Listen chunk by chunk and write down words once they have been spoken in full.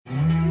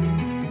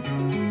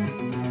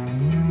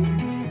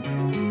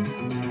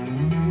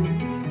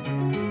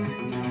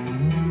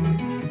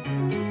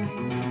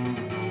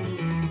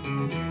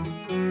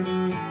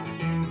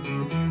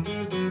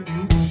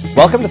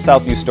Welcome to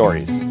Southview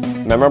Stories,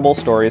 memorable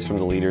stories from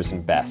the leaders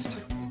and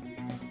best.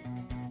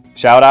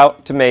 Shout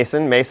out to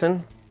Mason.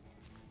 Mason,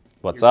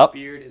 what's up?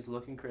 Your beard is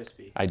looking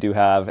crispy. I do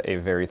have a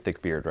very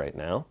thick beard right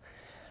now.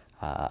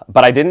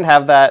 But I didn't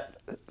have that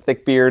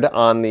thick beard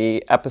on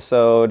the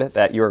episode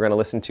that you are going to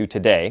listen to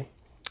today.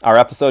 Our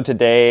episode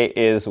today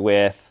is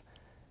with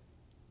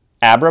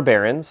Abra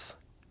Berens.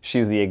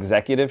 She's the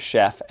executive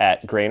chef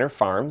at Grainer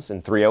Farms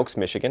in Three Oaks,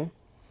 Michigan.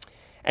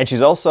 And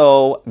she's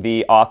also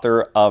the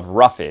author of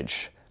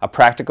Ruffage, a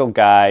practical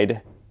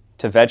guide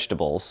to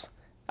vegetables,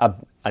 a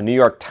New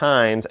York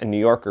Times and New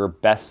Yorker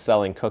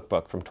best-selling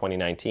cookbook from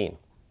 2019.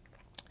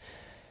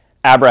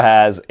 Abra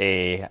has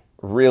a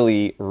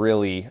really,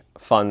 really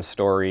fun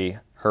story.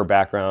 Her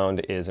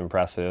background is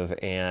impressive,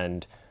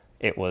 and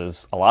it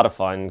was a lot of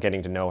fun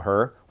getting to know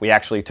her. We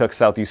actually took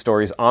Southview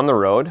Stories on the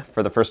road.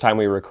 For the first time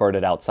we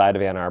recorded outside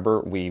of Ann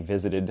Arbor, we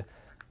visited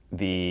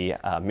the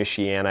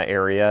Michiana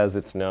area, as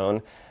it's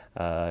known,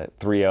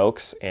 Three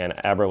Oaks, and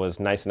Abra was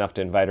nice enough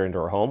to invite her into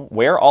her home,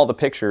 where all the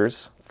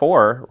pictures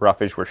for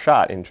Ruffage were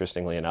shot,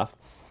 interestingly enough.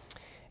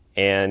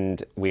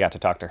 And we got to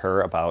talk to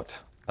her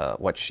about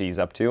what she's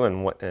up to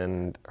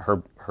and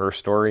her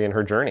story and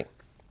her journey.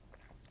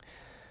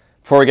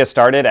 Before we get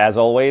started, as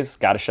always,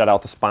 got to shout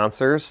out the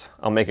sponsors.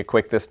 I'll make it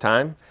quick this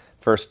time.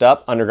 First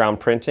up,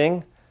 Underground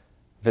Printing.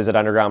 Visit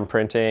Underground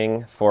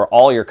Printing for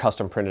all your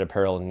custom printed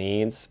apparel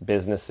needs,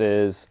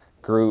 businesses,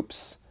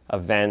 groups,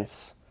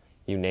 events,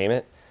 you name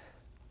it.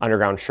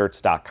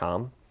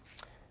 Undergroundshirts.com.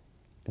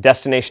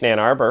 Destination Ann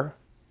Arbor,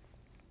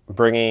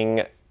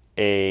 bringing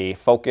a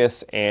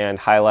focus and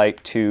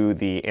highlight to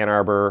the Ann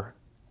Arbor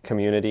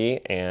community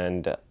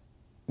and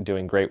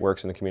doing great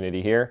works in the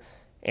community here,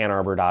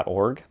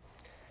 annarbor.org.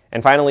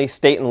 And finally,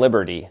 State and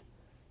Liberty.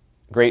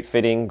 Great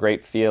fitting,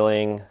 great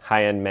feeling,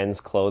 high-end men's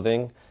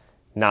clothing.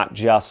 Not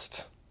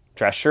just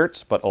dress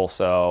shirts, but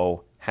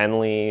also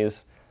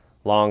Henleys,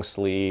 long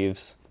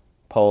sleeves,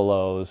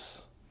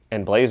 polos,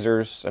 and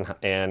blazers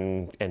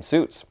and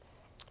suits.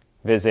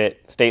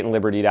 Visit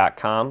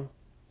stateandliberty.com,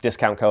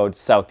 discount code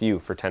SOUTHVIEW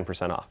for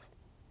 10% off.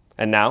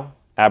 And now,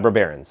 Abra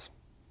Berens.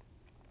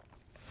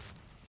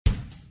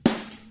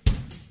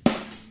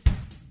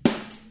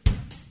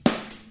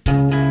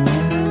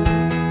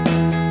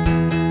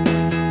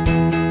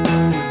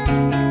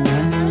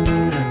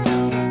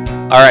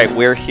 All right,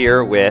 we're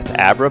here with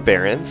Abra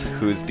Berens,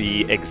 who's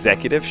the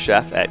executive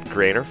chef at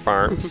Grainer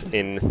Farms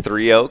in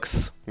Three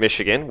Oaks,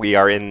 Michigan. We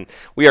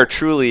are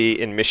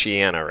truly in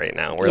Michiana right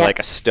now. We're like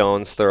a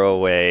stone's throw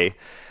away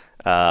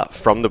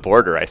from the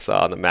border. I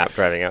saw on the map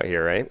driving out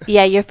here, right?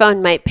 Yeah, your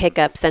phone might pick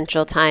up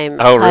Central Time.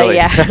 Oh, really?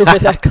 Yeah, we're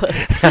that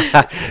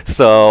close.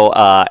 So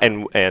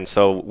and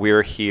so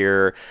we're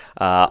here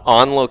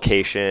on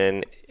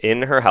location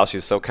in her house. She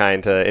was so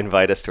kind to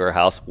invite us to her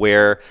house,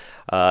 where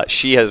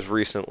she has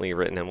recently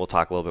written, and we'll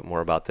talk a little bit more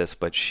about this,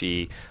 but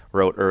she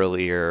wrote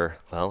earlier,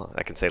 well,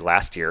 I can say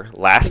last year,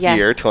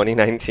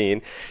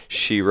 2019,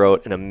 she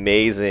wrote an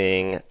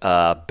amazing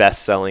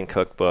best-selling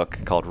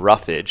cookbook called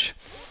Ruffage.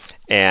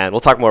 And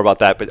we'll talk more about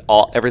that, but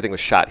everything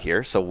was shot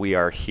here, so we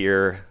are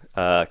here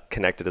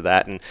connected to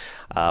that. And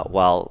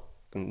while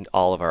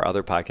all of our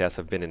other podcasts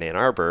have been in Ann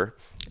Arbor,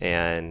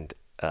 and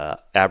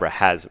Abra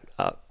has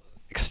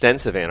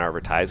extensive Ann Arbor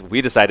ties,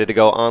 we decided to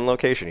go on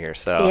location here.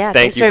 So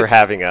thank you for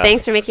having us.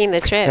 Thanks for making the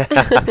trip.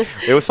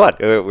 It was fun.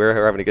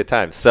 We're having a good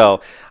time.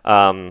 So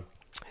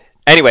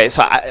anyway,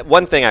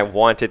 one thing I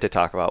wanted to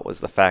talk about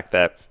was the fact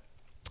that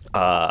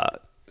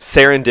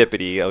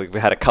serendipity, we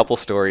had a couple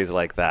stories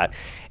like that.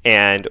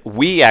 And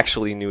we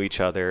actually knew each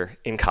other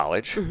in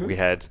college. Mm-hmm. We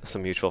had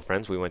some mutual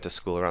friends. We went to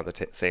school around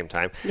the same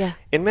time. Yeah.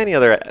 In many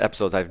other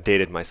episodes, I've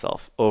dated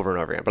myself over and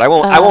over again, but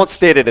I won't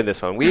state it in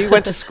this one. We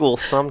went to school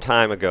some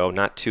time ago,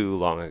 not too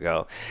long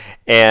ago,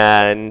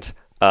 and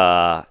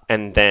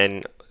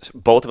then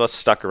both of us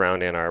stuck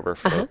around Ann Arbor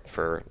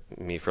for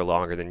me for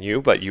longer than you,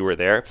 but you were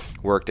there.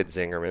 Worked at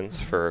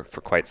Zingerman's for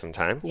quite some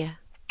time. Yeah.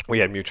 We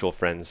had mutual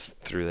friends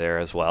through there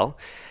as well,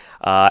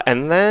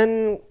 and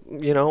then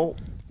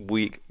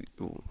we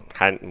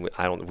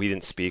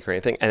didn't speak or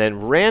anything. And then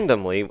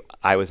randomly,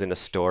 I was in a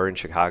store in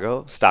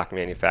Chicago, Stock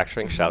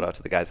Manufacturing. Mm-hmm. Shout out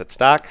to the guys at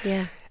Stock.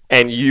 Yeah.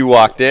 And you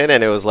walked in,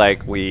 and it was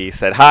like we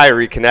said hi,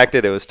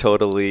 reconnected. It was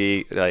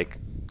totally like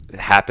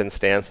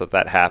happenstance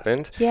that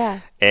happened. Yeah.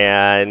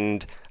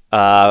 And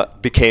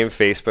became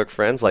Facebook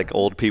friends like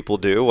old people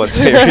do once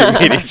they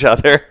meet each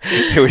other.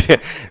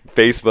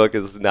 Facebook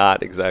is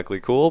not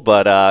exactly cool,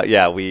 but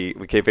we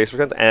became Facebook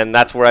friends, and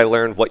that's where I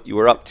learned what you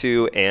were up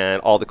to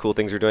and all the cool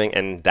things you're doing,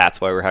 and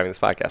that's why we're having this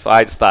podcast. So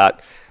I just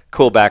thought,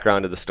 cool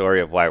background to the story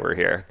of why we're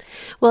here.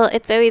 Well,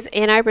 it's always,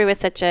 Ann Arbor was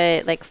such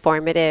a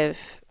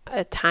formative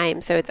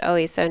time, so it's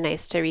always so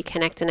nice to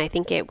reconnect, and I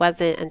think it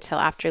wasn't until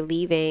after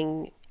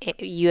leaving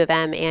U of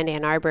M and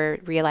Ann Arbor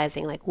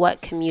realizing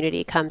what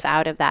community comes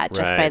out of that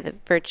just by the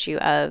virtue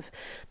of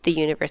the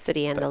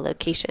university and the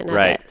location of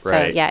it. So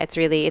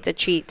it's a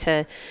treat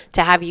to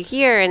have you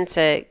here and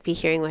to be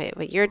hearing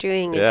what you're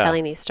doing and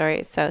telling these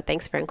stories. So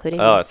thanks for including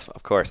me.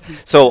 Of course.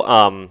 So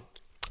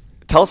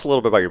tell us a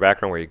little bit about your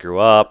background, where you grew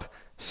up,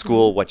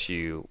 school, what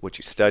you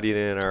studied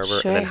in Ann Arbor,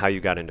 Sure. and then how you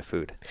got into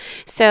food.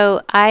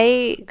 So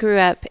I grew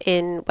up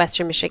in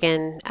Western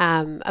Michigan,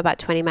 about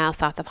 20 miles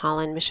south of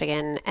Holland,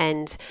 Michigan,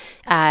 and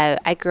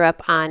I grew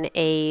up on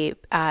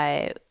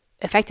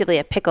effectively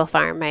a pickle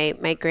farm.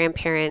 My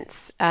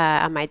grandparents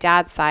on my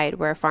dad's side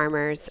were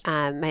farmers.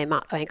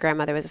 My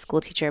grandmother was a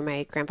school teacher.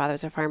 My grandfather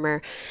was a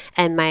farmer,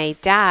 and my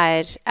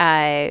dad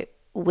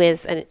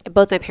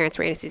both my parents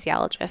were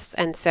anesthesiologists,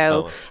 and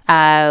so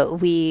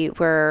we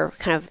were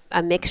kind of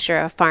a mixture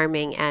of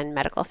farming and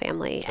medical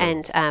family.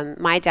 And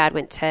my dad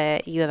went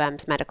to U of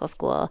M's medical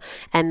school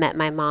and met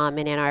my mom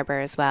in Ann Arbor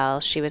as well.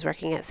 She was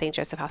working at St.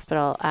 Joseph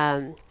Hospital,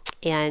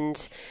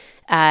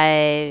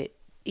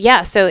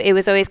 so it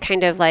was always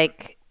kind of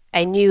like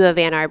I knew of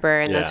Ann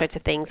Arbor and those sorts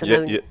of things.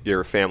 And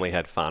your family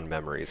had fond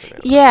memories of Ann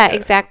Arbor. Yeah,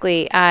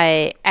 exactly.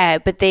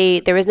 But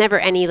there was never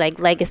any like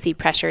legacy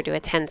pressure to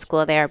attend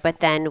school there. But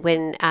then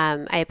when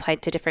I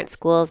applied to different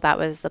schools, that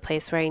was the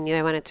place where I knew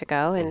I wanted to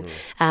go.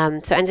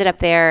 And so I ended up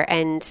there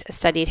and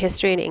studied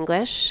history and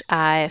English.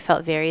 I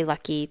felt very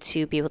lucky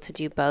to be able to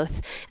do both,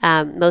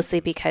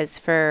 mostly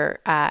because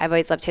I've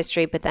always loved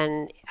history, but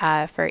then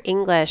for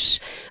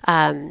English,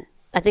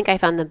 I think I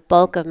found the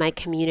bulk of my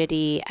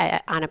community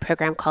on a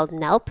program called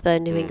NELP, the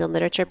New England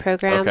Literature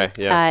Program. Okay,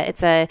 yeah.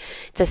 It's a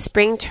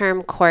spring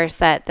term course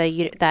that the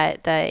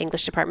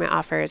English department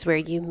offers, where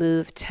you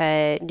move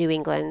to New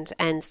England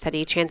and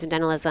study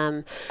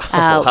transcendentalism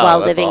while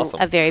living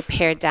a very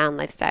pared down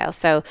lifestyle.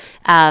 So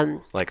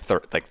like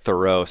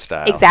Thoreau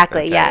style.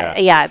 Exactly.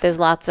 Okay, yeah. There's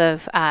lots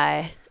of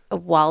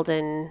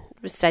Walden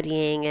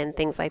studying and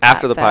things like that.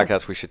 After the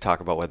podcast, we should talk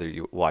about whether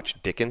you watch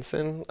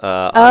Dickinson.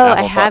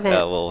 I haven't.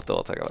 We'll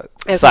talk about it.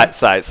 Okay.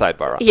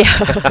 Sidebar.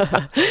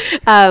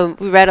 Yeah.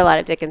 We read a lot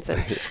of Dickinson.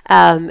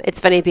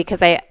 It's funny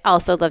because I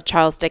also love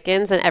Charles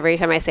Dickens, and every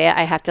time I say it,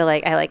 I have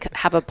to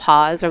have a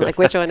pause where I'm like,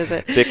 which one is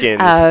it? Dickens,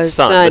 the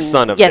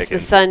son of Dickens.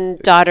 Yes, the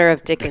daughter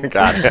of Dickens.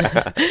 Got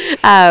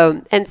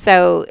it. And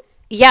so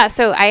Yeah,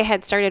 so I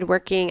had started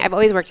working. I've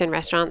always worked in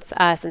restaurants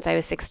since I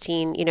was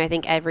 16. You know, I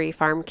think every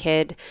farm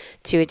kid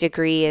to a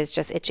degree is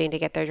just itching to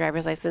get their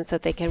driver's license so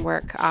they can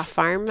work off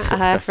farm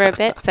for a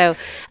bit. So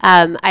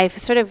I've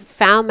sort of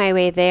found my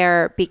way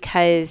there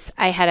because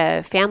I had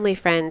a family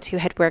friend who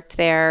had worked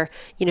there,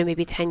 you know,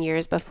 maybe 10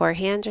 years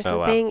beforehand or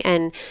something. Oh,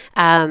 wow.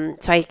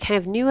 And so I kind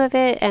of knew of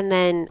it. And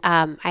then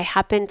I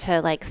happened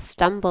to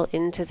stumble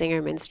into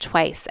Zingerman's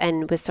twice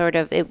and was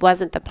it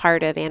wasn't the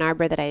part of Ann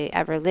Arbor that I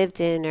ever lived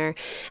in or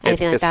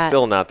anything. It's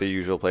still not the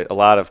usual place. A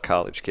lot of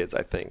college kids,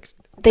 I think,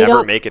 they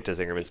never make it to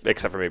Zingerman's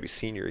except for maybe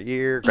senior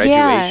year,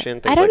 graduation,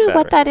 things like that. I don't know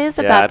what that is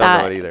about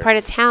that part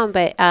of town,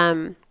 but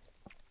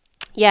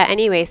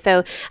anyway,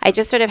 so I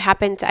just sort of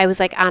happened, I was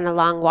on a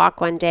long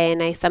walk one day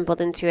and I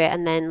stumbled into it.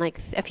 And then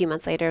a few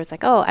months later, I was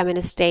like, oh, I'm going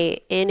to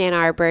stay in Ann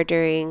Arbor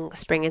during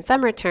spring and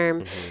summer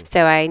term. Mm-hmm.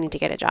 So I need to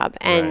get a job.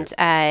 And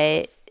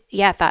I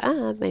thought,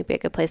 it might be a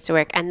good place to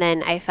work. And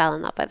then I fell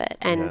in love with it.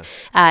 And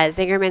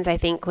Zingerman's, I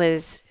think,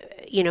 was,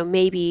 you know,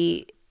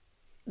 maybe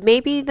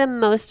the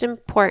most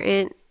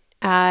important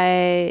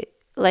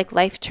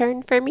life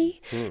turn for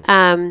me,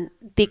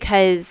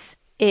 because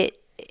it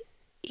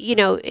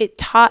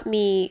taught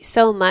me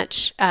so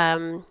much.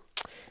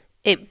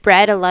 It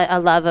bred a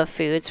love of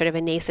food, sort of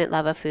a nascent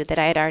love of food that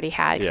I had already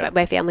had. Yeah.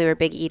 My family were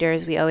big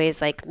eaters. We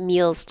always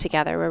meals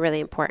together were really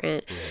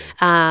important.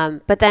 Mm-hmm.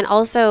 But then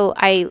also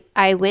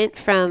I went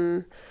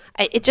from,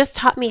 it just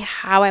taught me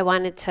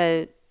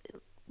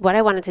what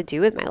I wanted to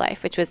do with my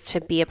life, which was to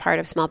be a part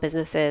of small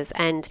businesses,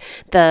 and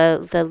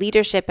the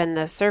leadership and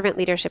the servant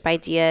leadership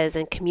ideas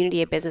and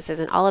community of businesses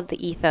and all of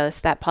the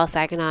ethos that Paul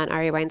Saginaw and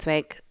Ari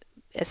Weinswig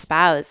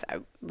espouse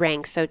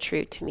rang so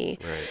true to me.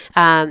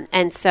 Right.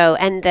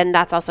 And then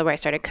that's also where I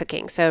started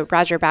cooking. So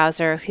Roger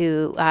Bowser,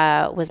 who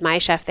was my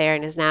chef there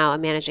and is now a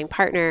managing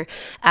partner,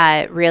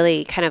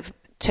 really kind of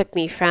took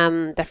me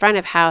from the front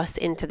of house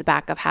into the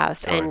back of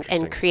house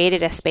and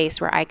created a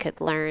space where I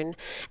could learn.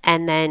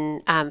 And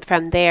then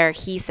from there,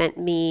 he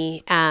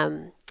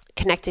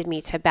connected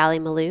me to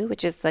Ballymaloe,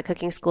 which is the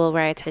cooking school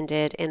where I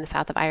attended in the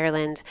south of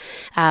Ireland,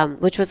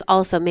 which was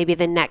also maybe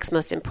the next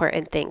most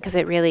important thing because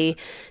it really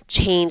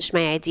changed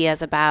my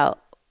ideas about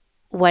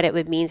what it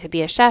would mean to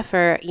be a chef,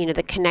 or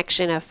the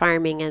connection of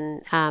farming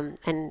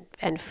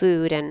and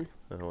food and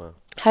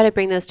how to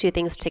bring those two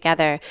things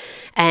together.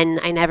 And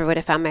I never would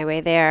have found my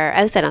way there.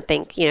 At least I don't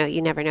think,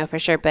 you never know for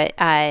sure, but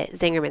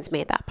Zingerman's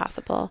made that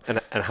possible.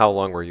 And how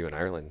long were you in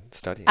Ireland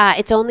studying?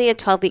 It's only a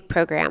 12-week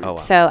program. Oh, wow.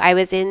 So I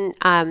was in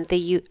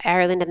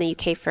Ireland and the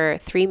UK for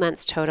 3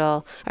 months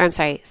total, or I'm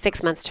sorry,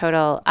 6 months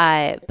total,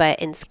 but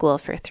in school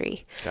for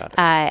 3. Got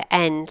it.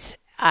 And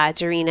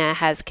Dorina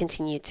has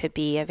continued to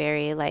be a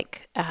very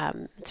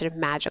sort of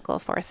magical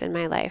force in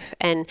my life.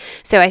 And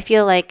so I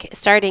feel like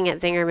starting at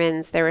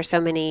Zingerman's, there were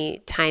so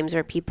many times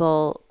where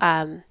people,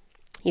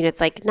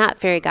 it's not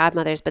fairy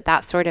godmothers, but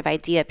that sort of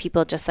idea,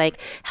 people just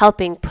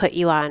helping put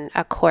you on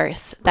a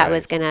course that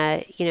was going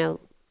to,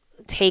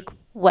 take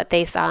what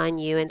they saw in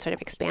you and sort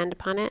of expand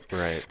upon it.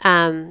 Right.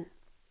 And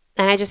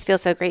I just feel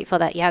so grateful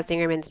that,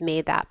 Zingerman's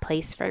made that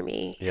place for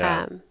me.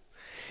 Yeah.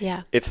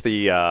 Yeah. It's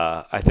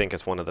I think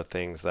it's one of the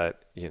things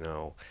that,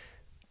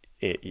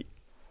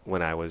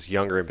 when I was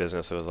younger in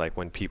business, it was like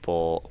when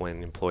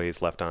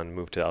employees left on,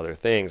 moved to other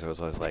things, it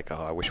was always like,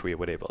 oh, I wish we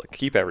would be able to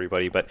keep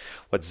everybody. But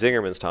what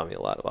Zingerman's taught me a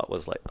lot about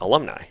was like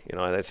alumni.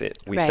 That's it.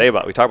 We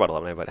talk about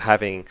alumni, but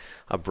having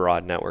a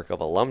broad network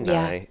of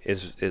alumni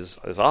is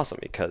awesome,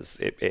 because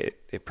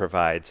it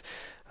provides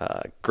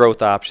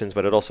growth options,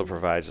 but it also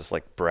provides just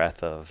like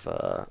breadth of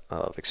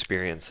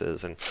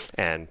experiences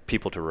and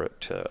people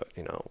to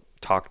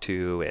talk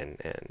to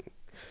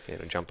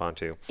and jump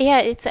onto.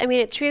 Yeah,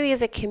 it truly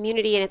is a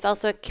community, and it's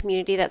also a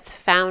community that's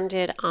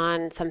founded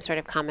on some sort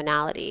of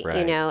commonality,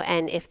 Right.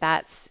 And if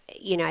that's,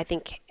 I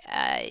think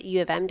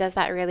U of M does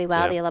that really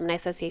well. Yep. The alumni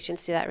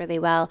associations do that really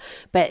well.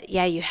 But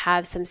yeah, you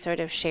have some sort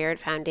of shared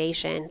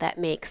foundation that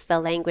makes the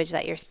language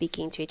that you're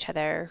speaking to each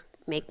other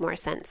make more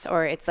sense,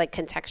 or it's like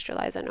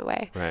contextualized in a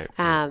way. Right.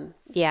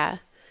 Yeah.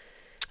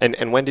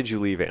 And when did you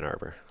leave Ann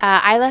Arbor?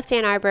 I left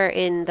Ann Arbor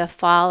in the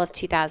fall of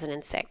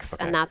 2006,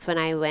 Okay. and that's when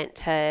I went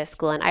to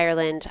school in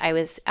Ireland. I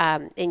was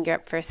in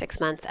Europe for 6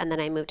 months, and then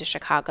I moved to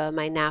Chicago.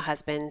 My now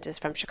husband is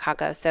from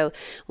Chicago, so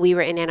we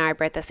were in Ann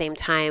Arbor at the same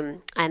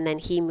time, and then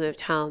he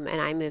moved home, and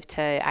I moved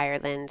to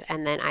Ireland,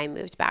 and then I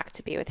moved back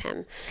to be with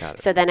him. Got it.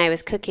 So then I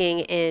was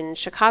cooking in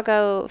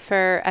Chicago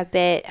for a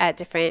bit at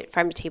different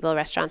farm-to-table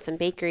restaurants and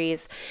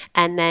bakeries,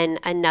 and then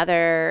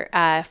another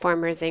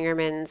former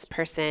Zingerman's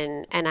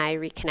person and I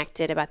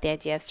reconnected about the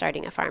idea of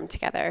starting a farm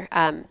together.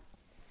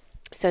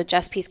 So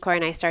Just Peace Corps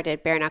and I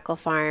started Bare Knuckle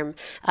Farm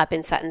up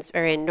in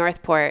in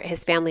Northport.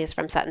 His family is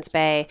from Sutton's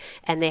Bay,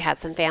 and they had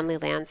some family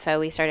land.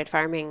 So we started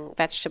farming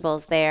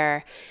vegetables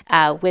there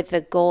with the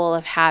goal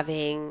of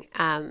having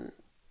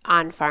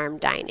on-farm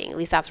dining. At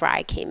least that's where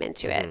I came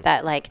into it.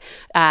 That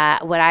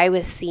what I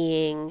was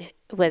seeing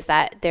was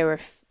that there were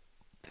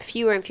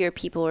fewer and fewer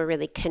people were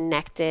really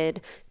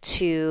connected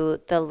to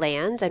the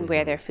land and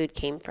where their food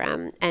came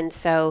from. And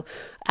so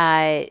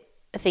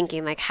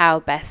thinking like how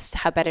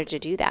better to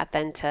do that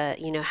than to,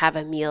 have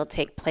a meal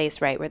take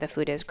place right where the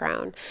food is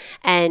grown.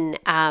 And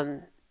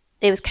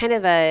it was kind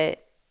of a,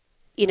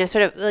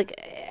 sort of like,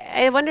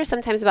 I wonder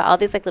sometimes about all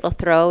these like little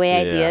throwaway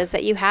ideas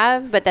that you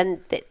have, but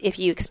then if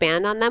you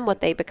expand on them, what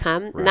they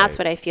become. Right. And that's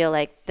what I feel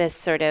like this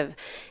sort of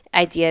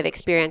idea of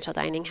experiential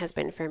dining has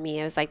been for me.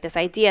 It was like this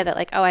idea that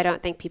like, oh, I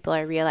don't think people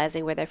are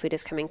realizing where their food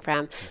is coming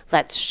from.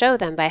 Let's show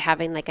them by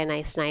having like a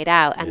nice night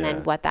out, and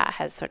then what that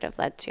has sort of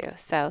led to.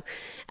 So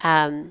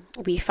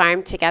we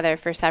farmed together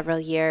for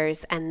several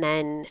years, and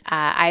then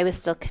I was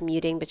still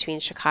commuting between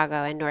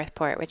Chicago and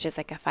Northport, which is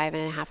like a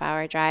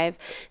 5.5-hour drive.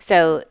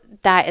 So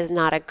that is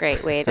not a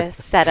great way to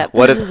set up.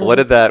 What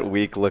did that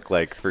week look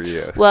like for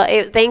you? Well,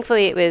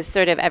 thankfully it was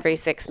sort of every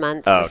 6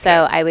 months. Oh, okay.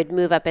 So I would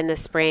move up in the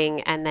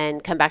spring and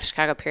then come back to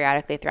Chicago periodically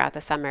throughout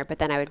the summer, but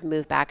then I would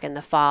move back in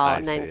the fall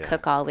and then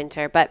cook all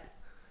winter. But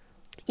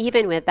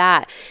even with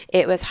that,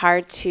 it was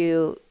hard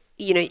to,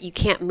 you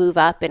can't move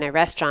up in a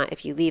restaurant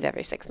if you leave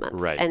every 6 months.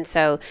 Right. And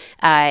so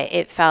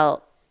it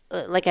felt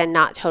like a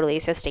not totally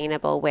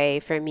sustainable way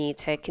for me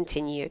to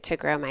continue to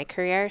grow my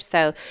career.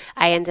 So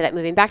I ended up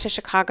moving back to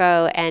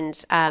Chicago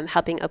and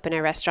helping open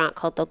a restaurant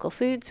called Local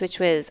Foods,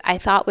 which I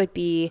thought would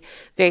be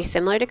very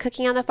similar to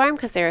cooking on the farm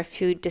because they're a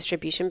food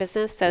distribution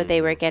business. So they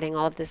were getting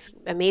all of this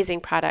amazing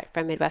product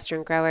from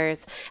Midwestern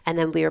growers, and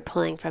then we were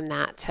pulling from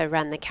that to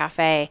run the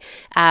cafe.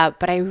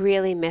 But I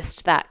really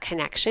missed that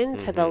connection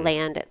to the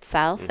land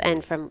itself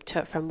and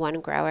from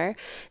one grower.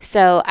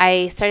 So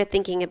I started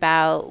thinking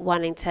about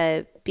wanting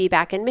to be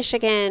back in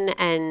Michigan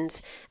and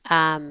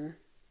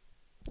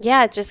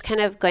just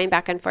kind of going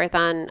back and forth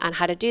on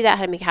how to do that,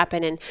 how to make it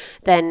happen. And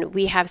then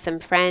we have some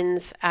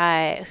friends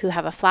who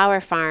have a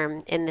flower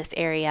farm in this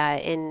area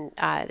in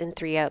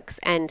Three Oaks.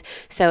 And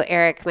so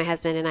Eric, my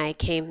husband, and I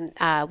came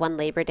one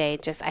Labor Day,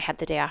 I had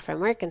the day off from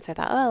work. And so I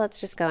thought, oh,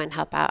 let's just go and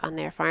help out on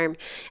their farm.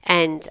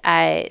 And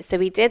so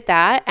we did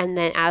that. And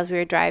then as we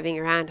were driving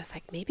around, I was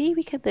like, maybe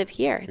we could live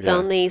here. It's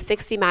only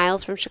 60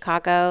 miles from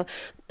Chicago,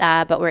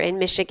 but we're in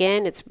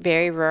Michigan. It's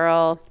very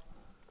rural.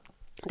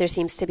 There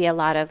seems to be a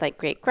lot of like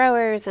great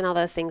growers and all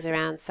those things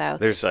around. So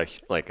there's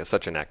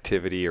such an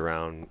activity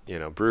around,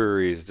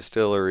 breweries,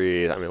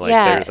 distilleries. I mean,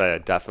 there's a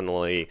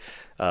definitely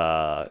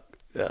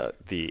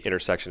the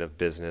intersection of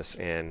business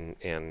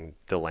and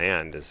the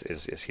land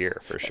is here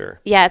for sure.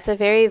 Yeah, it's a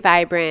very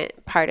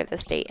vibrant part of the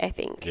state, I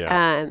think.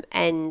 Yeah.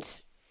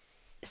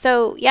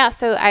 So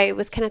I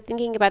was kind of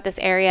thinking about this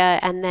area,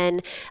 and then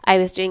I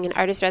was doing an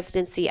artist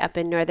residency up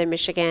in northern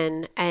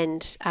Michigan,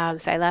 and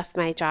so I left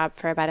my job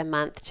for about a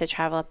month to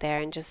travel up there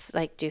and just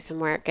like do some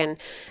work. And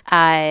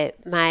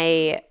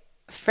my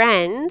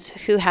friend,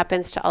 who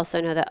happens to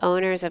also know the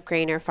owners of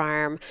Grainer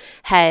Farm,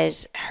 had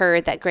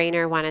heard that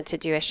Grainer wanted to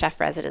do a chef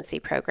residency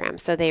program.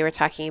 So they were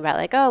talking about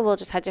like, oh, we'll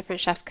just have different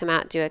chefs come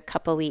out, do a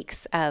couple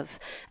weeks of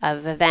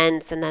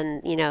events, and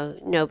then,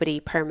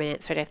 nobody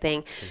permanent sort of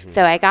thing. Mm-hmm.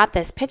 So I got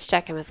this pitch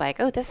deck and was like,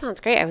 oh, this sounds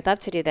great. I would love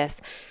to do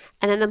this.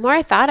 And then the more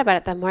I thought about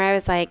it, the more I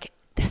was like,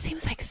 this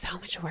seems like so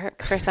much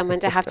work for someone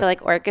to have to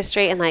like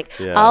orchestrate and like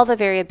all the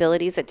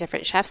variabilities that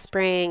different chefs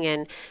bring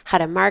and how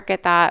to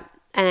market that.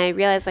 and I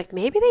realized like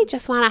maybe they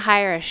just want to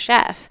hire a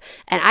chef,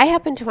 and I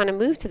happen to want to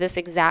move to this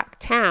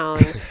exact town.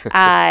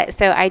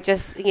 So I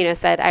just,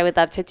 said I would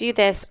love to do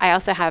this. I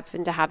also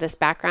happen to have this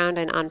background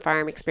in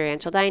on-farm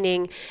experiential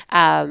dining.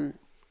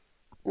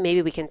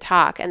 Maybe we can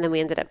talk. And then we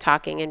ended up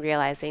talking and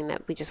realizing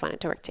that we just wanted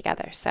to work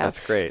together. So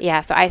that's great.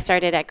 Yeah. So I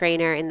started at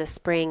Grainer in the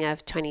spring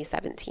of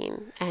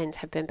 2017 and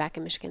have been back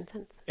in Michigan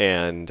since.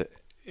 And,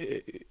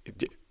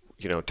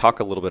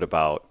 talk a little bit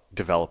about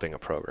developing a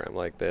program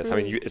like this. I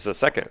mean, it's the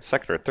second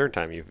or third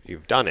time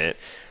you've done it.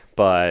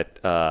 But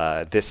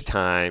this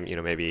time,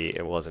 maybe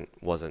it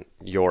wasn't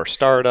your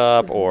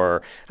startup,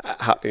 or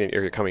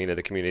you're coming into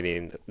the community.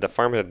 And the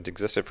farm had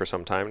existed for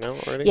some time now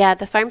already? Yeah,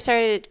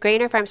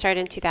 Grainer Farm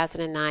started in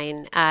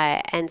 2009,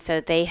 and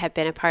so they have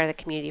been a part of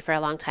the community for a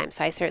long time.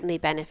 So I certainly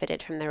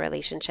benefited from the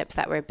relationships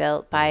that were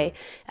built by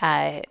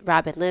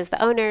Rob and Liz,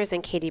 the owners,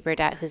 and Katie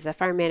Burdett, who's the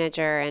farm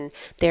manager, and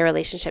their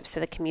relationships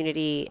to the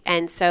community.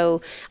 And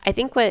so I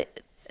think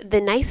what the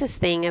nicest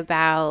thing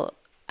about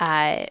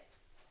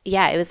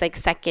it was like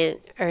second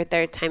or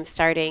third time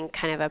starting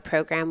kind of a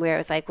program where it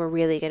was like, we're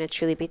really going to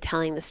truly be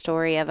telling the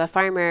story of a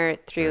farmer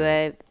through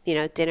a,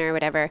 dinner or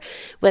whatever,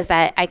 was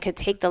that I could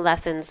take the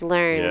lessons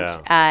learned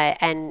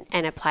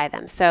and apply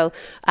them. So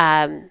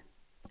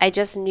I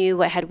just knew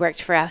what had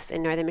worked for us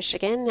in Northern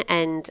Michigan,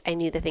 and I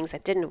knew the things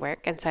that didn't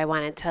work. And so I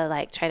wanted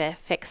to try to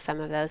fix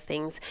some of those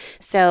things.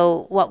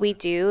 So what we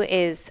do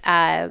is,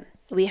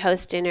 we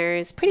host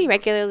dinners pretty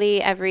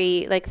regularly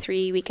every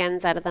 3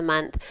 weekends out of the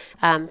month,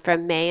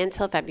 from May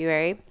until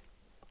February.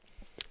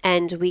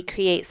 And we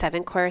create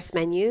 7-course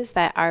menus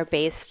that are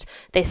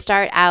they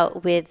start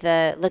out with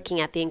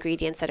looking at the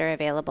ingredients that are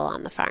available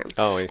on the farm.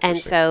 Oh, interesting. And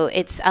so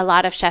it's a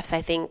lot of chefs,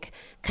 I think,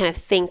 kind of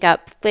think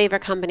up flavor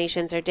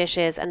combinations or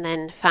dishes and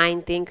then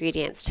find the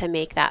ingredients to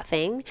make that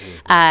thing.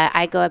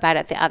 I go about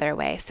it the other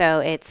way. So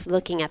it's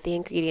looking at the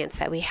ingredients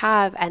that we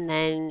have and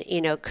then,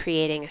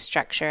 creating a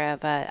structure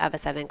of a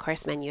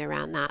 7-course menu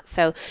around that.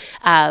 So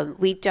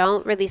we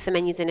don't release the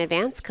menus in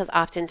advance because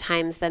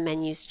oftentimes the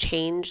menus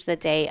change the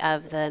day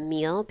of the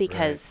meal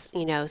because,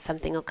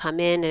 something will come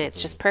in and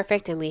it's just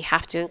perfect and we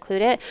have to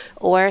include it,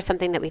 or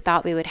something that we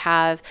thought we would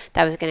have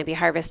that was going to be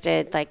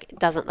harvested,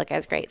 doesn't look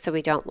as great. So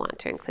we don't want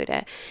to include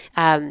it.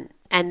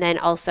 And then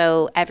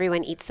also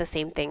everyone eats the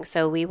same thing.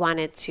 So we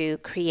wanted to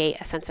create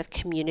a sense of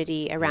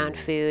community around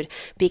food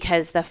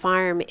because the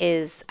farm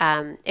is,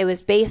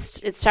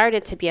 it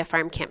started to be a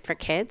farm camp for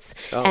kids.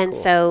 Oh, and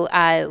cool.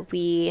 So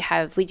we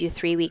do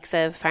 3 weeks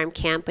of farm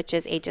camp, which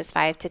is ages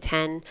 5 to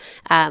 10,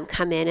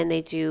 come in and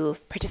they do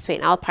participate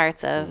in all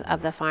parts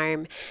of the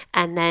farm.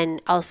 And then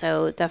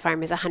also the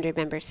farm is a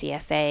 100-member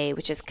CSA,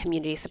 which is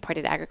community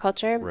supported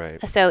agriculture.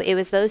 Right. So it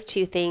was those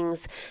two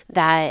things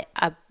that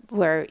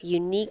were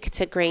unique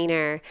to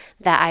Grainer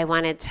that I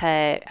wanted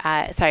to,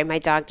 sorry, my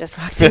dog just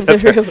walked in the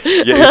room.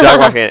 Your dog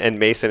walking in, and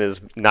Mason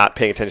is not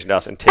paying attention to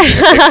us and taking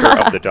a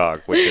picture of the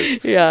dog,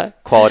 which is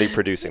quality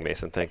producing,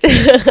 Mason. Thank you.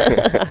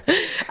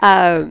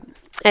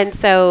 And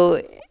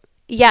so,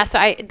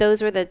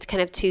 those were the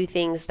kind of two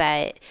things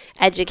that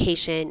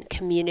education,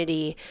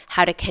 community,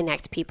 how to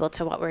connect people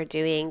to what we're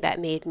doing that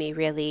made me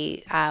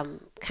really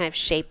kind of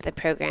shape the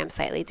program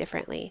slightly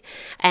differently.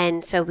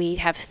 And so we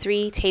have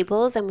 3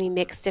 tables and we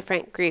mix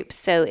different groups.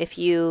 So if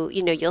you'll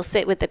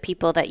sit with the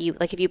people that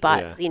if you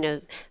bought,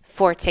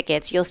 4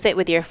 tickets, you'll sit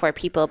with your 4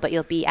 people, but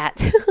you'll be at,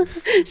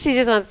 she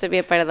just wants to be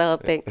a part of the whole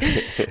thing.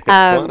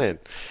 Come on in.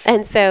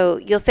 And so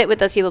you'll sit with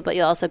those people, but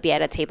you'll also be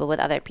at a table with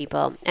other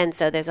people. And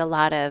so there's a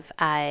lot of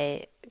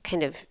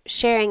kind of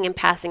sharing and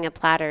passing of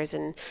platters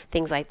and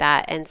things like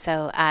that. And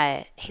so,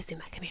 hey,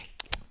 Zuma, come here.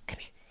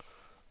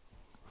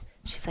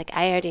 She's like,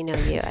 I already know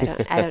you.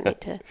 I don't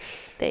need to.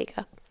 There you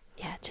go.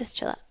 Yeah, just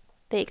chill out.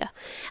 There you go.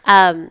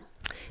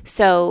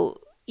 So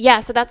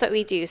that's what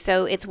we do.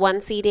 So it's 1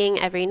 seating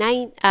every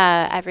night.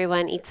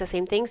 Everyone eats the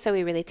same thing. So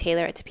we really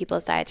tailor it to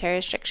people's dietary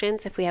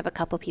restrictions. If we have a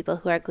couple people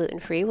who are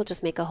gluten-free, we'll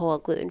just make a whole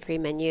gluten-free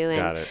menu.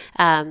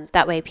 And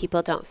that way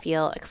people don't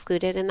feel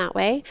excluded in that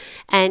way.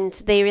 And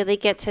they really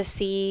get to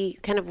see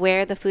kind of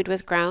where the food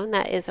was grown.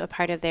 That is a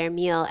part of their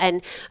meal.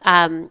 And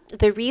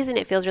the reason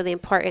it feels really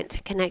important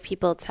to connect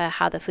people to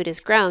how the food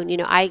is grown,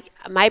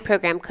 my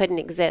program couldn't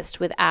exist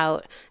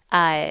without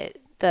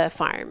the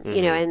farm,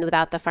 and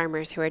without the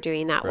farmers who are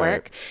doing that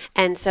work.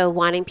 And so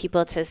wanting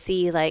people to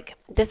see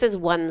this is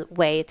one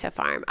way to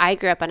farm. I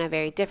grew up on a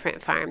very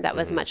different farm that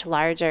was much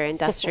larger,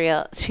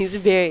 industrial. She's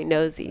very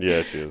nosy.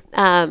 Yeah, she is.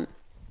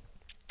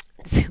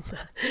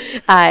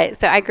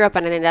 So I grew up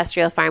on an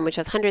industrial farm, which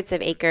was hundreds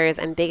of acres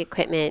and big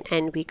equipment,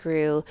 and we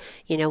grew,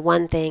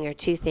 1 thing or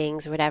 2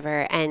 things or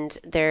whatever. And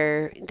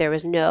there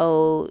was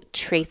no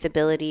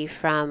traceability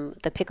from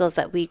the pickles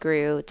that we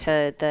grew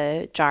to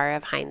the jar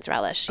of Heinz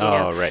relish.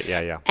 Oh, right.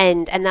 Yeah.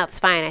 And that's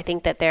fine. I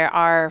think that there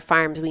are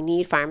farms. We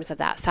need farms of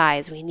that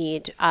size. We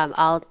need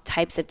all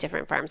types of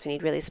different farms. We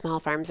need really small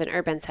farms in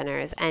urban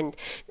centers. And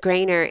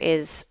Grainer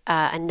is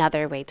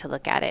another way to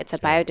look at it. It's a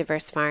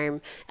biodiverse farm.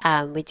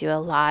 We do a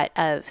lot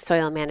of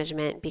soil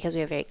management because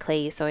we have very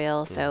clayey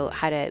soil. So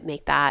how to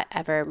make that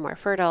ever more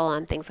fertile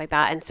and things like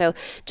that. And so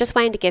just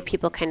wanting to give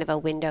people kind of a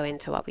window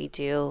into what we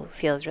do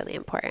feels really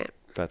important.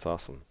 That's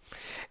awesome.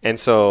 And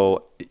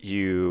so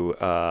you,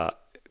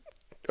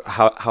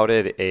 how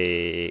did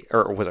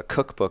or was a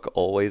cookbook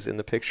always in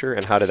the picture,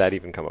 and how did that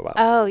even come about?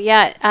 Oh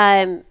yeah.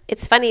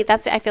 It's funny.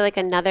 That's, I feel like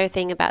another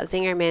thing about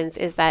Zingerman's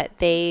is that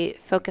they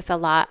focus a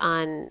lot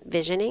on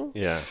visioning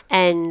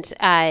and,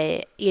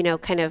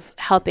 kind of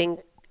helping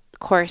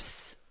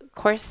course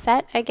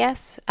set, I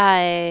guess.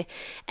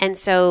 And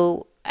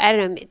so I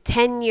don't know,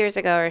 10 years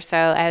ago or so,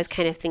 I was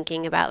kind of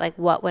thinking about like,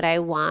 what would I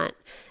want,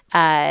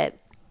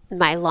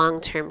 my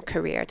long-term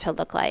career to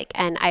look like.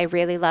 And I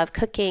really love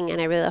cooking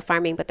and I really love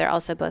farming, but they're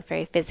also both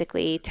very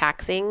physically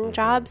taxing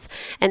jobs.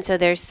 And so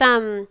there's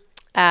some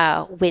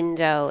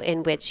window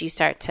in which you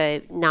start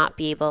to not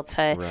be able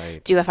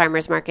to do a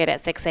farmer's market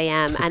at 6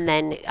 a.m. and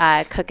then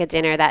cook a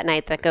dinner that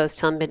night that goes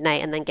till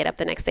midnight and then get up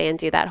the next day and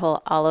do that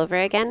all over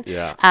again.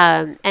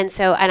 And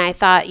I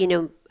thought,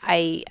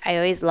 I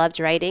always loved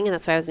writing, and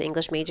that's why I was an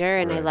English major,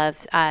 and I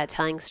love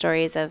telling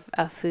stories of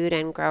food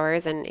and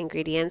growers and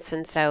ingredients.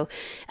 And so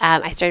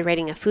I started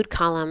writing a food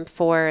column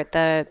for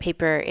the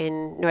paper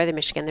in Northern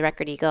Michigan, the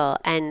Record Eagle,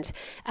 and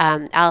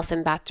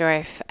Allison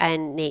Batdorf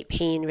and Nate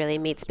Payne really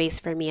made space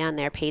for me on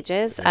their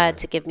pages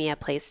to give me a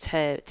place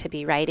to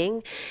be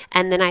writing.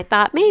 And then I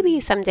thought maybe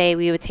someday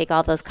we would take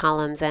all those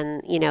columns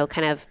and,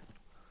 kind of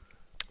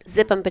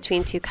zip them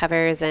between two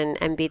covers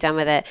and be done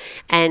with it.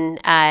 And,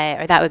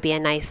 or that would be a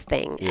nice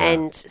thing. Yeah.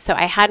 And so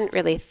I hadn't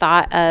really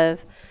thought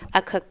of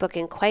a cookbook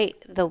in quite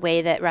the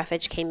way that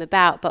Ruffage came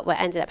about. But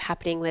what ended up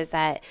happening was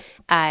that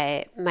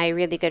my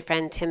really good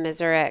friend, Tim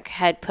Mazurek,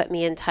 had put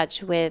me in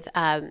touch with,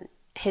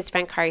 his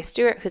friend Kari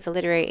Stewart, who's a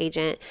literary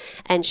agent,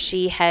 and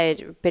she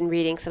had been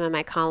reading some of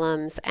my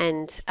columns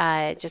and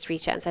just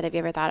reached out and said, have you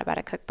ever thought about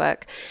a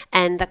cookbook?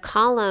 And the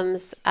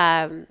columns,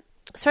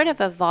 sort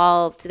of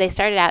evolved. They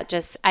started out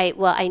just,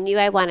 I knew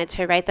I wanted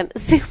to write them.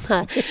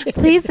 Zuma,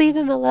 please leave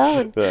him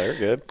alone. They're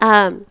good.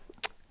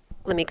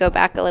 Let me go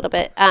back a little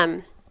bit.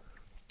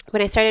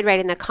 When I started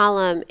writing the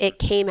column, it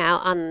came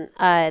out on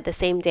the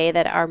same day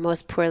that our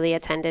most poorly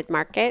attended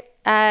market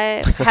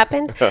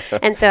happened.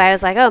 And so I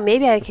was like, oh,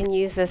 maybe I can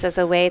use this as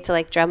a way to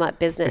like drum up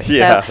business.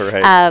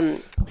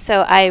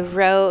 So I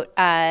wrote,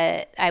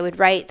 I would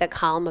write the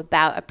column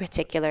about a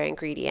particular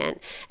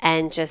ingredient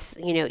and just,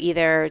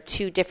 either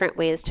two different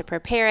ways to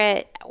prepare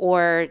it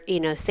or,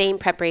 same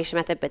preparation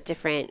method, but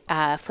different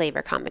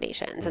flavor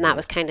combinations. And that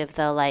was kind of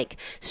the like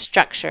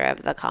structure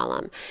of the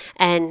column.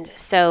 And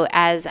so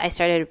as I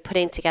started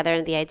putting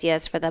together the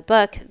ideas for the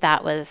book,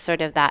 that was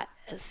sort of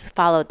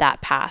followed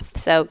that path.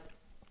 So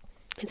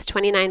it's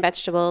 29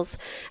 vegetables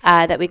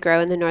that we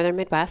grow in the northern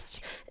Midwest,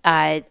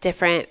 an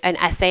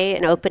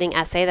opening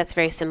essay that's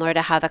very similar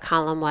to how the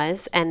column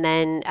was, and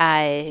then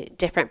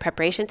different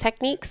preparation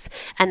techniques,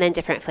 and then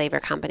different flavor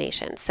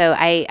combinations. So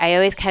I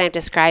always kind of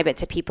describe it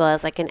to people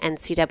as like an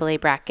NCAA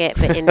bracket,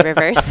 but in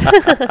reverse.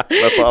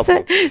 That's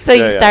awesome. So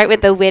you start with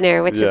the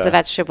winner, which is the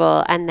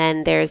vegetable, and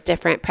then there's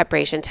different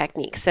preparation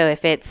techniques. So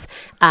if it's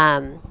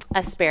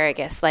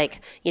asparagus,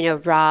 like,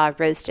 raw,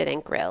 roasted,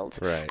 and grilled.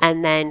 Right.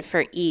 And then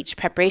for each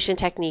preparation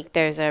technique,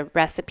 there's a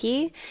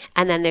recipe,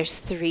 and then there's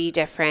 3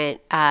 different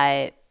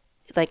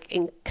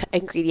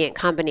ingredient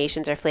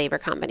combinations or flavor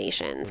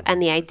combinations.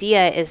 And the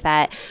idea is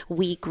that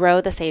we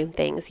grow the same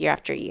things year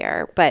after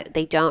year, but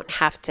they don't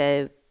have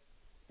to,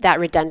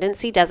 that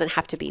redundancy doesn't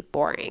have to be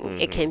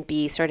boring. It can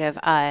be sort of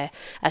a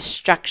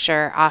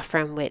structure off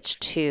from which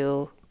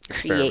to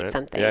create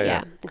something.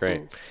 Yeah.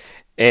 Great.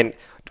 And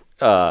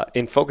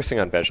in focusing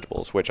on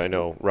vegetables, which I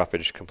know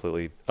Ruffage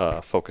completely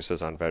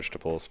focuses on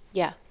vegetables.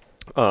 Yeah.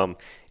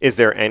 Is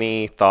there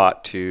any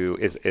thought to,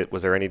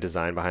 was there any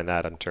design behind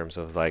that in terms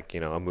of like,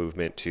 a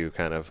movement to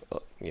kind of,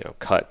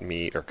 cut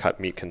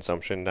meat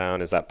consumption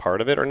down? Is that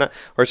part of it or not?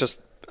 Or it's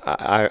just,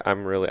 I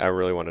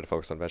really wanted to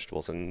focus on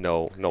vegetables and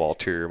no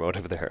ulterior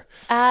motive there.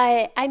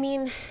 I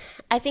mean,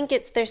 I think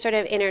they're sort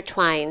of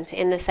intertwined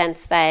in the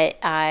sense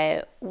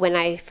that when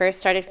I first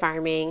started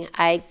farming,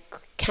 I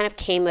kind of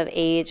came of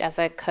age as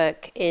a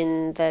cook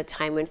in the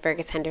time when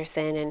Fergus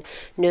Henderson and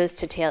nose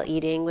to tail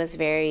eating was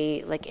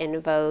very like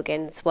in vogue,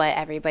 and it's what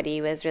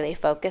everybody was really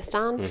focused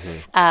on.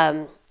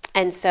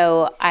 And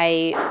so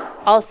I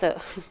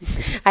also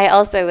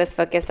was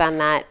focused on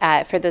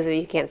that. For those of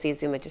you who can't see,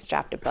 Zuma just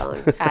dropped a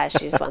bone. She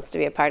just wants to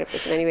be a part of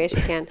this in any way she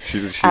can.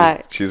 She's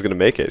going to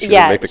make it. She's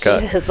going to make the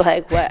cut. She's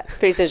like, what?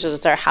 Pretty soon she'll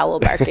just start howl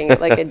barking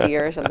like a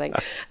deer or something.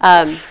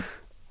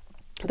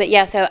 But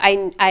yeah, so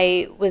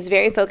I was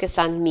very focused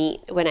on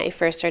meat when I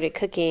first started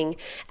cooking,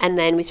 and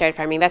then we started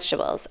farming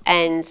vegetables.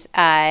 And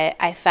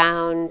I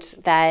found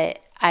that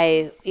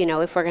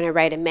if we're going to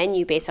write a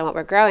menu based on what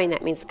we're growing,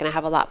 that means it's going to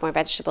have a lot more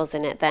vegetables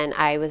in it than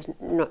I was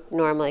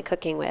normally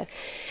cooking with.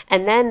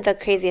 And then the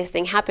craziest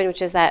thing happened,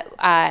 which is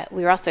that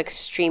we were also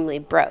extremely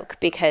broke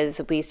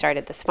because we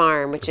started this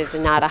farm, which is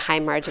not a high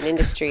margin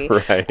industry.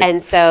 Right.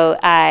 And so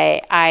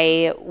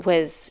I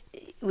was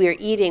we were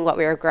eating what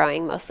we were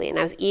growing mostly, and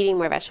I was eating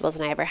more vegetables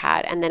than I ever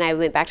had. And then I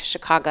went back to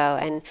Chicago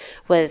and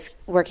was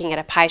working at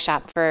a pie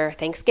shop for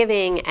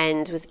Thanksgiving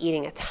and was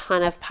eating a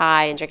ton of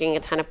pie and drinking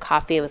a ton of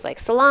coffee. It was like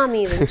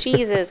salamis and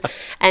cheeses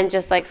and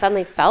just like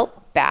suddenly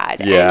felt bad.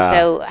 Yeah. And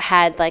so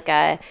had like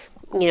I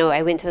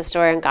went to the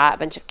store and got a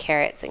bunch of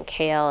carrots and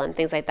kale and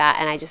things like that,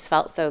 and I just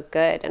felt so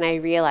good. And I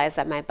realized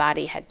that my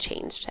body had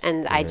changed,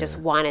 and I just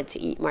wanted to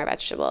eat more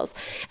vegetables.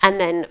 And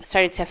then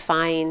started to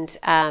find,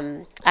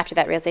 after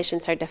that realization,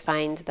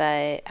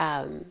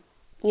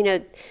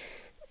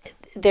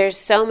 there's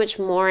so much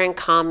more in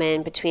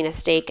common between a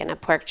steak and a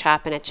pork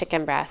chop and a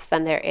chicken breast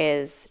than there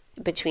is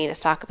between a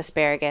stalk of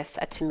asparagus,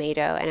 a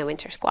tomato, and a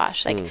winter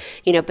squash.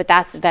 But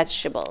that's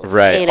vegetables.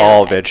 Right.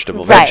 All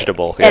vegetable. Right.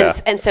 Vegetable. Yeah.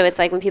 And so it's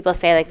like when people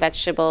say like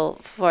vegetable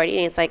forward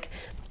eating, it's like,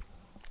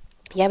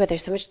 yeah, but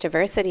there's so much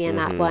diversity in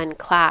that one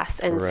class.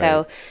 And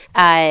so,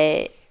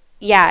 I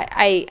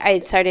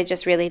started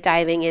just really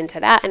diving into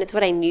that, and it's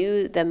what I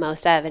knew the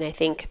most of. And I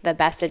think the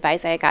best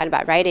advice I had gotten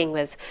about writing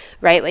was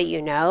write what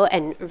you know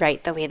and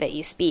write the way that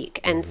you speak.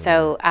 And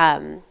so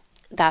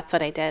that's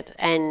what I did.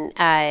 And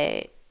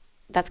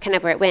that's kind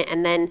of where it went.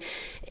 And then,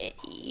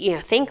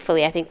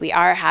 thankfully, I think we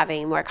are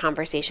having more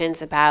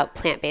conversations about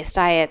plant-based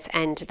diets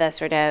and the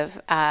sort of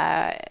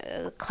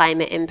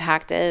climate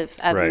impact of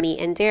meat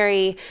and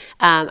dairy.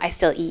 I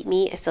still eat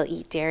meat, I still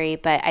eat dairy,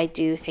 but I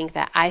do think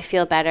that I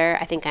feel better.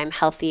 I think I'm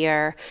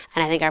healthier,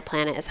 and I think our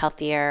planet is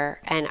healthier,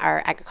 and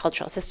our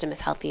agricultural system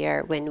is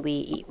healthier when we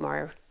eat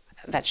more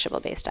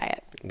vegetable-based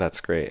diet. That's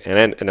great.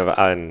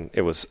 And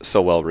it was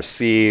so well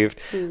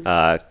received.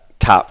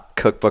 Top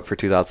cookbook for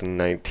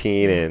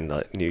 2019 in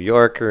the New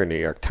Yorker and New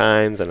York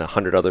Times and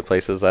 100 other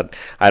places that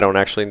I don't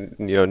actually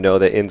know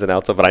the ins and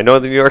outs of, but I know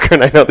the New Yorker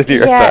and I know the New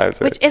York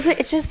Times. Which isn't,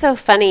 it's just so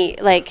funny,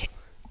 like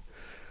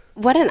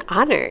what an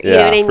honor, you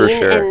know what I mean?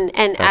 Sure.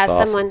 And that's as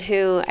awesome. someone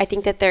who, I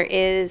think that there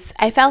is,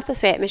 I felt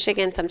this way at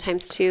Michigan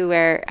sometimes too,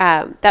 where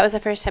that was the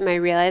first time I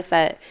realized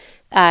that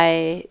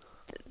the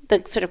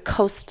sort of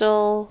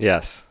coastal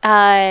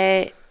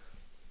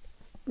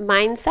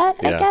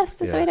mindset, I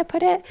guess is the way to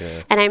put it.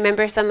 Yeah. And I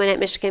remember someone at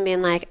Michigan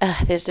being like,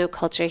 there's no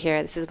culture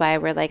here. This is why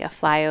we're like a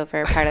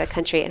flyover part of the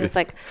country. And it's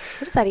like,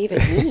 what does that even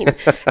mean?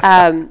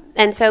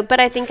 And so,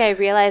 but I think I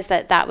realized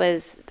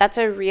that's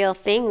a real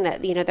thing,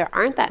 that, there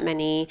aren't that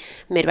many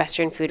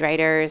Midwestern food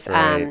writers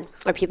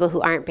or people who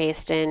aren't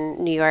based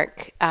in New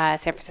York, San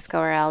Francisco,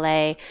 or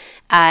LA.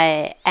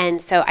 And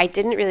so I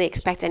didn't really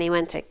expect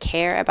anyone to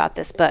care about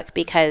this book,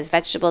 because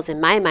vegetables in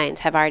my mind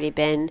have already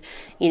been,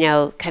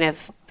 kind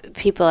of,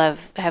 people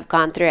have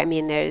gone through it. I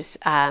mean, there's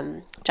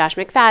Josh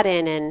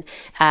McFadden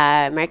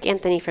and Mark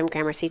Anthony from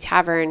Gramercy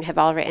Tavern have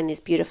all written these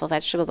beautiful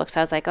vegetable books. So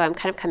I was like, I'm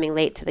kind of coming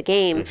late to the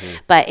game,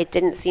 but it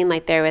didn't seem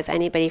like there was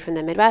anybody from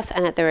the Midwest,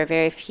 and that there were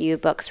very few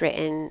books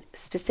written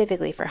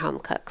specifically for home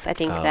cooks. I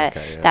think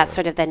that's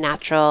sort of the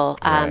natural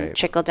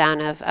trickle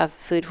down of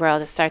food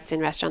world. It starts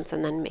in restaurants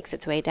and then makes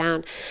its way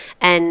down.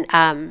 And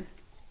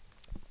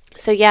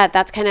so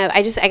that's kind of,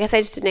 I guess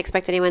I just didn't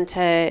expect anyone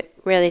to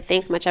really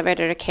think much of it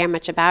or to care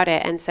much about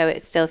it. And so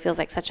it still feels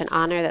like such an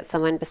honor that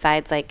someone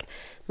besides like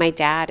my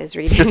dad is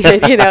reading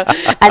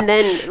it, and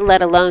then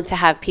let alone to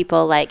have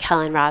people like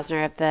Helen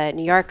Rosner of the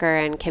New Yorker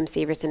and Kim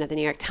Severson of the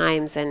New York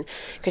Times and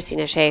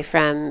Christina Shea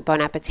from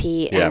Bon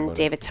Appetit and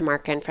David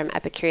Tamarkin from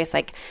Epicurious.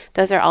 Like,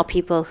 those are all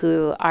people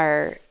who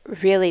are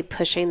really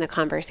pushing the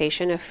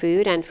conversation of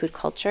food and food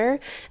culture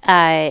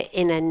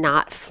in a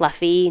not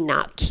fluffy,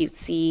 not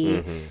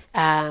cutesy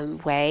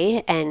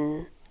way.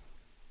 And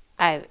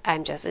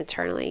I'm just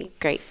eternally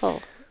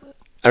grateful.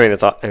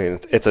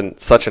 It's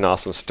such an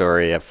awesome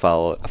story. I've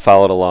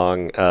followed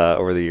along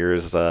over the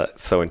years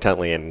so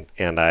intently,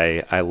 and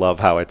I love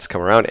how it's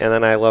come around, and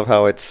then I love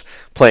how it's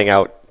playing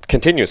out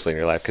continuously in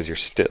your life, because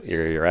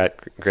you're at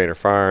Greater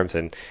Farms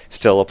and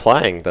still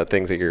applying the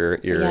things that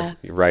you're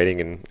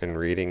writing and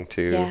reading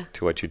to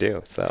what you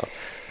do. So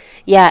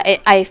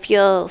I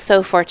feel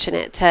so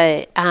fortunate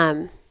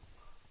to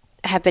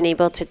have been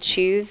able to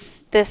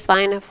choose this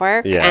line of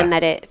work, and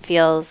that it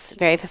feels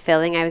very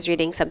fulfilling. I was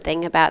reading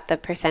something about the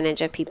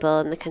percentage of people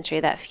in the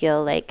country that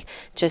feel like,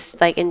 just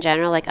like in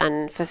general, like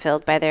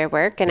unfulfilled by their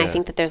work. And I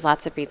think that there's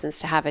lots of reasons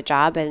to have a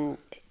job, and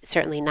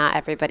certainly not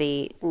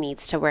everybody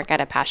needs to work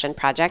at a passion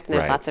project. And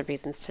there's lots of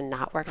reasons to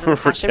not work on a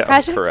passion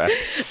project,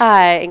 correct.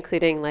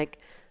 Including like,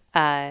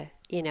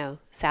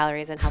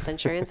 salaries and health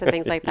insurance and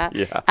things like that.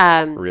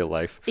 Real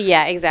life.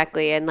 Yeah,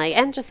 exactly. And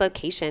and just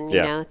location,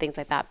 things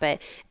like that.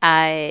 But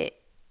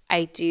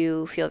I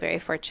do feel very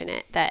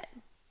fortunate that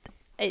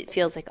it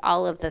feels like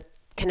all of the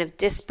kind of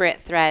disparate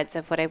threads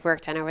of what I've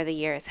worked on over the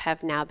years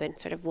have now been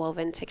sort of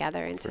woven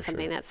together into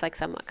something that's like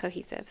somewhat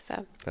cohesive.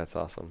 So that's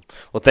awesome.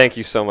 Well, thank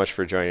you so much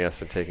for joining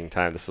us and taking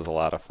time. This was a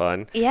lot of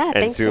fun. Yeah,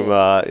 and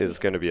Zuma is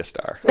going to be a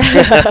star.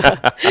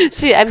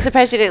 I'm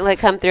surprised she didn't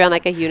come through on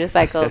like a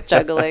unicycle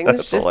juggling.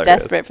 She's just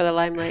desperate for the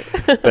limelight.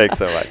 Thanks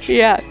so much.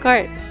 Yeah, of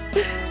course.